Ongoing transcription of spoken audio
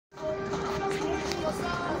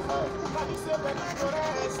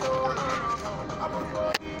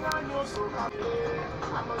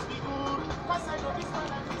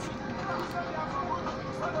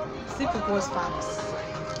See people's facts.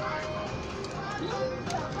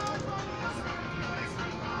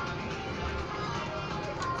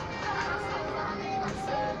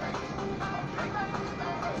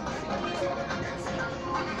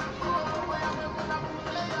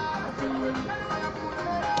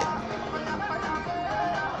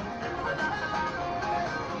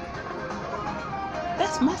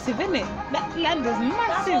 That's massive, isn't it? That land is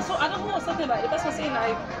massive. So I don't know what's something about it. The person saying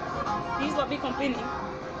like he's not be complaining.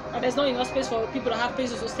 And there's not enough space for people to have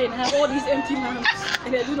places to stay and have all these empty lands.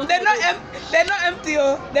 And they do not. They're not empty,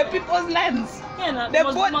 oh. They're people's lands. Yeah, no, they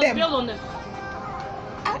must bought them. Build on them.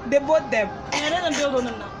 They bought them. Yeah, let them build on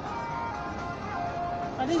them now.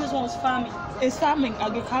 I think this one was farming. It's farming,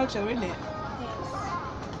 agriculture, isn't it?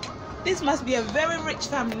 Yes. This must be a very rich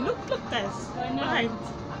family. Look, guys. I know. Right.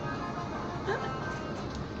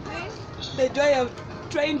 The joy of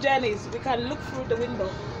train journeys. We can look through the window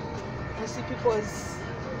and see people's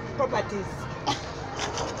properties.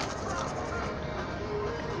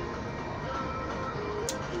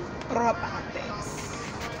 Properties.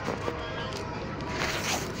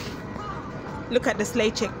 Look at the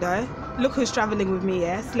sleigh chick though. Look who's traveling with me,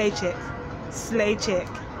 yeah? Sleigh chick. Sleigh chick.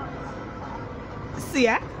 See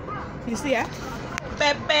ya? You see ya?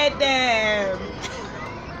 Pepe them.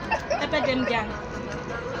 Pepe them gang.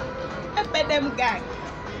 Pepe them gang.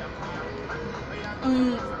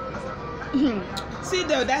 See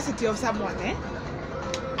the audacity of someone, eh?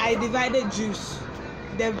 I divided juice.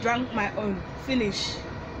 They've drunk my own. Finish.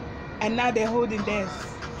 And now they're holding theirs.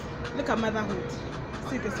 Look at motherhood.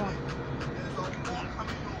 See this one.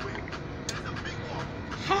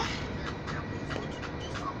 Huh?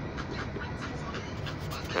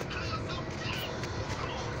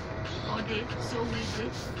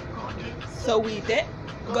 So we did.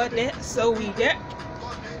 Got it. So we did.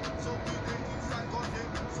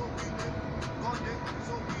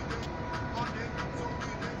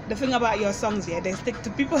 The thing about your songs, yeah, they stick to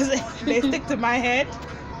people's. They stick to my head.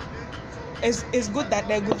 It's good that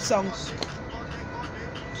they're good songs.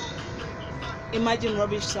 Imagine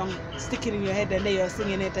rubbish song sticking in your head and then you're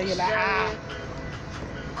singing it and you're like, ah.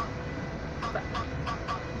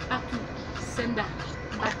 Back to sender.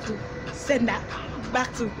 Back to sender.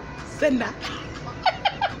 Back to sender.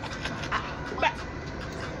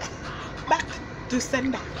 Back to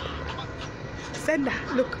sender. Sender.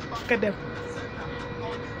 Look at them.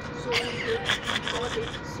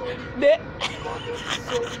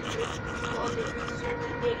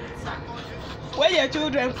 When your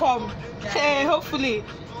children come, hey, hopefully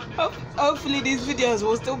these videos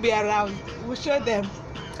will still be around. We'll show them.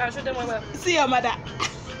 I'll show them where. See your mother.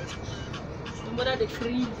 The mother they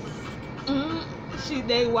free. She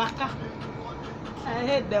they waka. I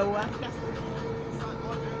hate the waka.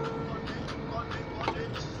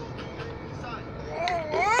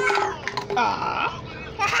 Ah.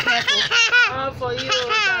 For you,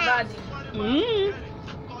 daddy.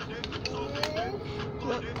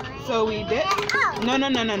 So we did.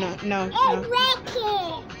 No.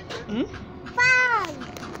 Fun.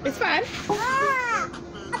 It's fun.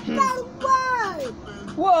 Whoa.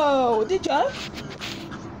 Whoa, did you?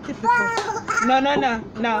 Typical.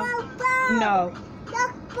 No.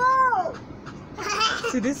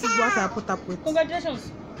 See, this is what I put up with.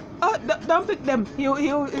 Congratulations. Oh, don't pick them. He'll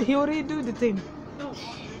redo the thing. No.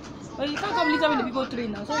 Well, you can't come later when the people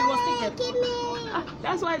train now, so you must take them.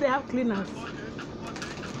 That's why they have cleaners.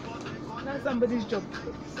 That's somebody's job.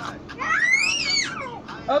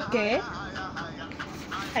 Okay.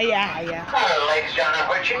 Hiya. Hello, ladies and gentlemen,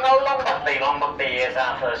 approaching Longbuckby. Longbuckby is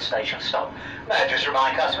our first station stop. Just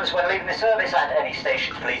remind customers when leaving the service at any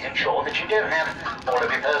station, please ensure that you do have all of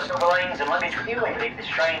your personal belongings and luggage with you when you leave this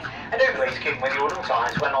train, and do please keep them with you at all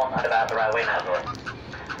times when on and about the railway network.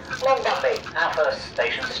 Longbuckby, our first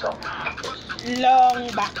station stop.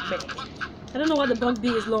 Longbuckby. I don't know why the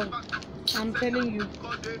Buckby is long. I'm telling you.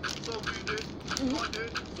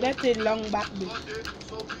 That's a Longbuckby.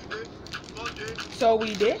 So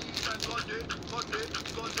we did.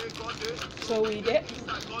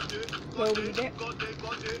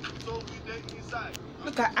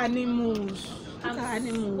 Look at animals. Look at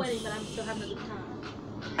animals. Sweating, but I'm still having a good time.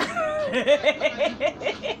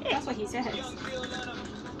 That's what he says.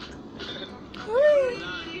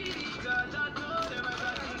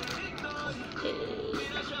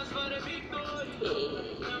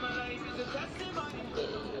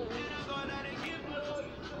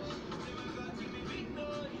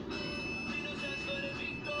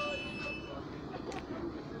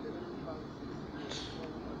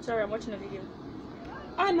 So sorry, I'm watching a video.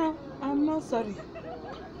 I know. I'm not sorry.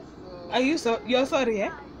 Are you so? You're sorry,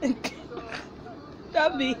 eh?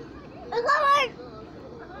 Don't be.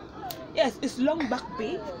 Yes, it's Long Back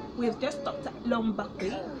Bay. We've just stopped at Long Back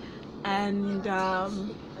Bay, and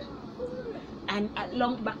at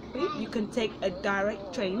Long Back Bay you can take a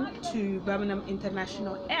direct train to Birmingham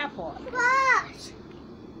International Airport. Push!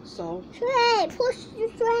 So Train! Push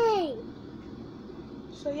the train!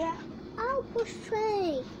 yeah, I'll push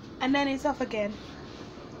train. and then it's off again.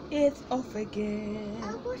 It's off again.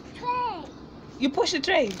 I'll push train. You push the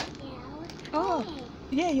train? Yeah, Oh,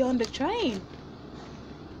 yeah, you're on the train.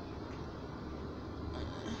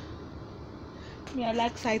 Me, I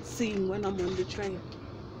like sightseeing when I'm on the train.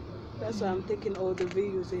 That's why I'm taking all the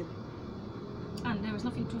videos in. And there is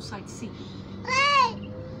nothing to sightsee.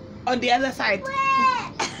 Wait! On the other side.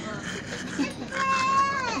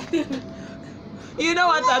 You know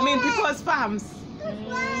what I mean? People's farms.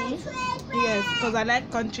 Yes, because I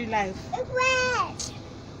like country life.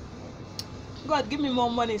 God, give me more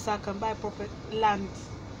money so I can buy proper land.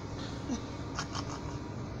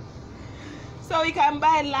 So we can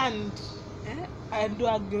buy land and do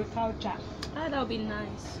agriculture. Ah, that would be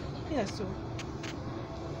nice. Yeah, so.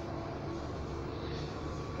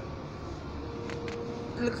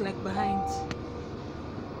 Look like behind.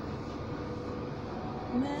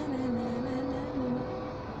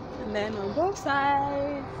 And then on both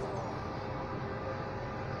sides.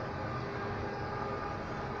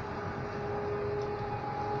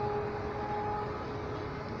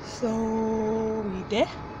 So we there.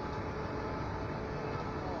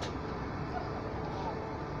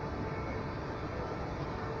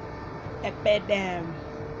 A.H.P Dam.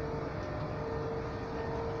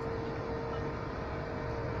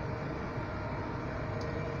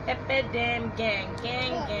 A.H.P Dam gang.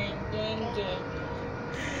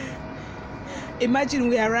 Imagine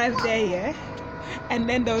we arrive there, yeah, and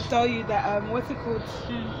then they'll tell you that what's it called?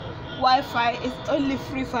 Wi-Fi is only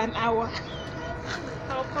free for an hour.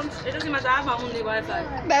 How come? It doesn't matter. I have my own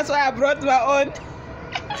Wi-Fi. That's why I brought my own.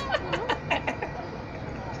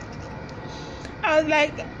 I was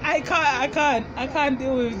like, I can't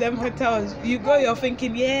deal with them hotels. You go, you're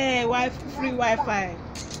thinking, yeah, free Wi-Fi,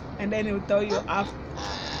 and then it'll tell you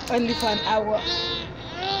only for an hour.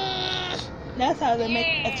 That's how they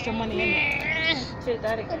make extra money, isn't it? Take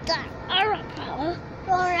that again.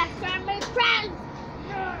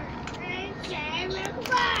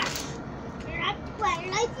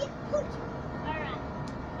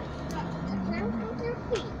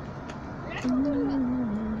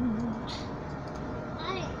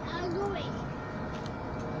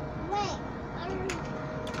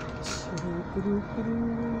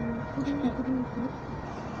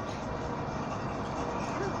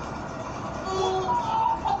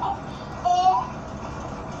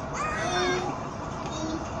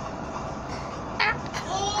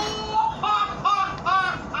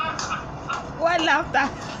 What laughter?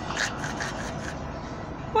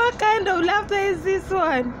 What kind of laughter is this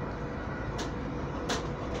one?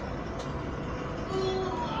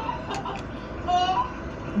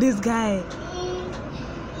 This guy.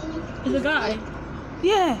 Is a guy?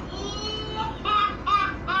 Yeah.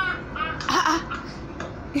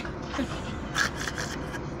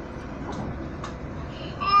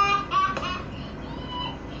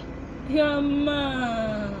 Yeah,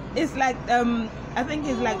 man. It's like I think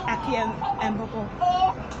it's like Aki and Popo.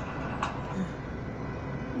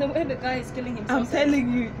 The way the guy is killing himself. I'm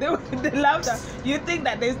telling you, the laughter. You think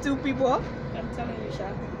that there's two people? I'm telling you, Sha.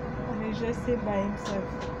 And he's just sitting by himself.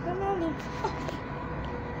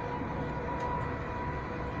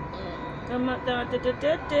 Now my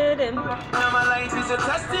life is a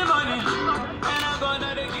testimony, and I'm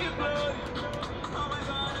gonna give glory. Oh my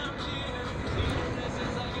God, I'm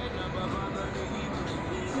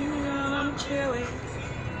chilling.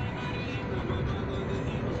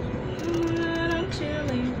 I'm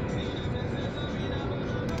chilling.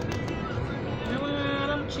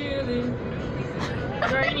 I'm chilling.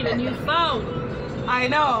 Girl, you need a new phone. I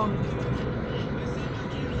know.